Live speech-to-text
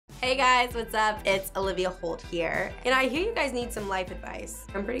Hey guys, what's up? It's Olivia Holt here. And I hear you guys need some life advice.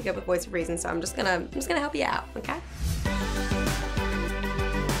 I'm pretty good with voice of reason, so I'm just gonna help you out, okay?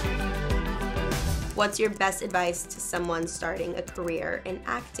 What's your best advice to someone starting a career in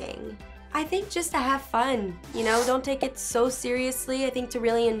acting? I think just to have fun, you know, don't take it so seriously. I think to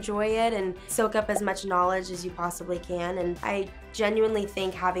really enjoy it and soak up as much knowledge as you possibly can. And I genuinely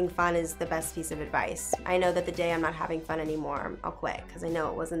think having fun is the best piece of advice. I know that the day I'm not having fun anymore, I'll quit because I know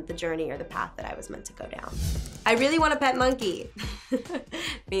it wasn't the journey or the path that I was meant to go down. I really want a pet monkey.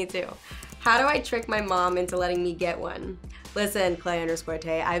 Me too. How do I trick my mom into letting me get one? Listen,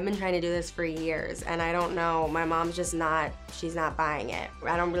 Clay_Tay, I've been trying to do this for years and I don't know, my mom's just she's not buying it.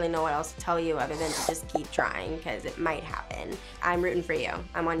 I don't really know what else to tell you other than to just keep trying because it might happen. I'm rooting for you.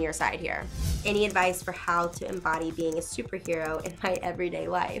 I'm on your side here. Any advice for how to embody being a superhero in my everyday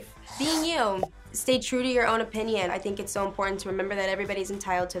life? Being you. Stay true to your own opinion. I think it's so important to remember that everybody's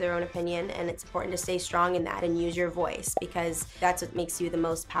entitled to their own opinion, and it's important to stay strong in that and use your voice because that's what makes you the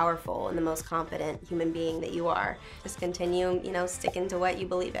most powerful and the most confident human being that you are. Just continue, you know, sticking to what you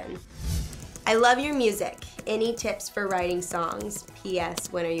believe in. I love your music. Any tips for writing songs?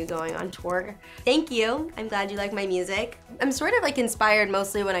 P.S. When are you going on tour? Thank you. I'm glad you like my music. I'm sort of like inspired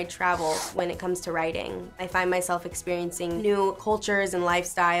mostly when I travel when it comes to writing. I find myself experiencing new cultures and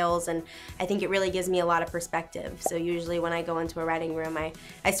lifestyles, and I think it really gives me a lot of perspective. So usually when I go into a writing room,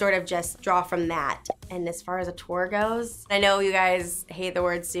 I sort of just draw from that. And as far as a tour goes, I know you guys hate the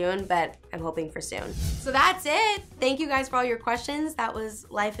word soon, but I'm hoping for soon. So that's it. Thank you guys for all your questions. That was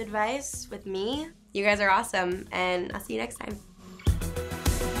life advice with me. You guys are awesome, and I'll see you next time.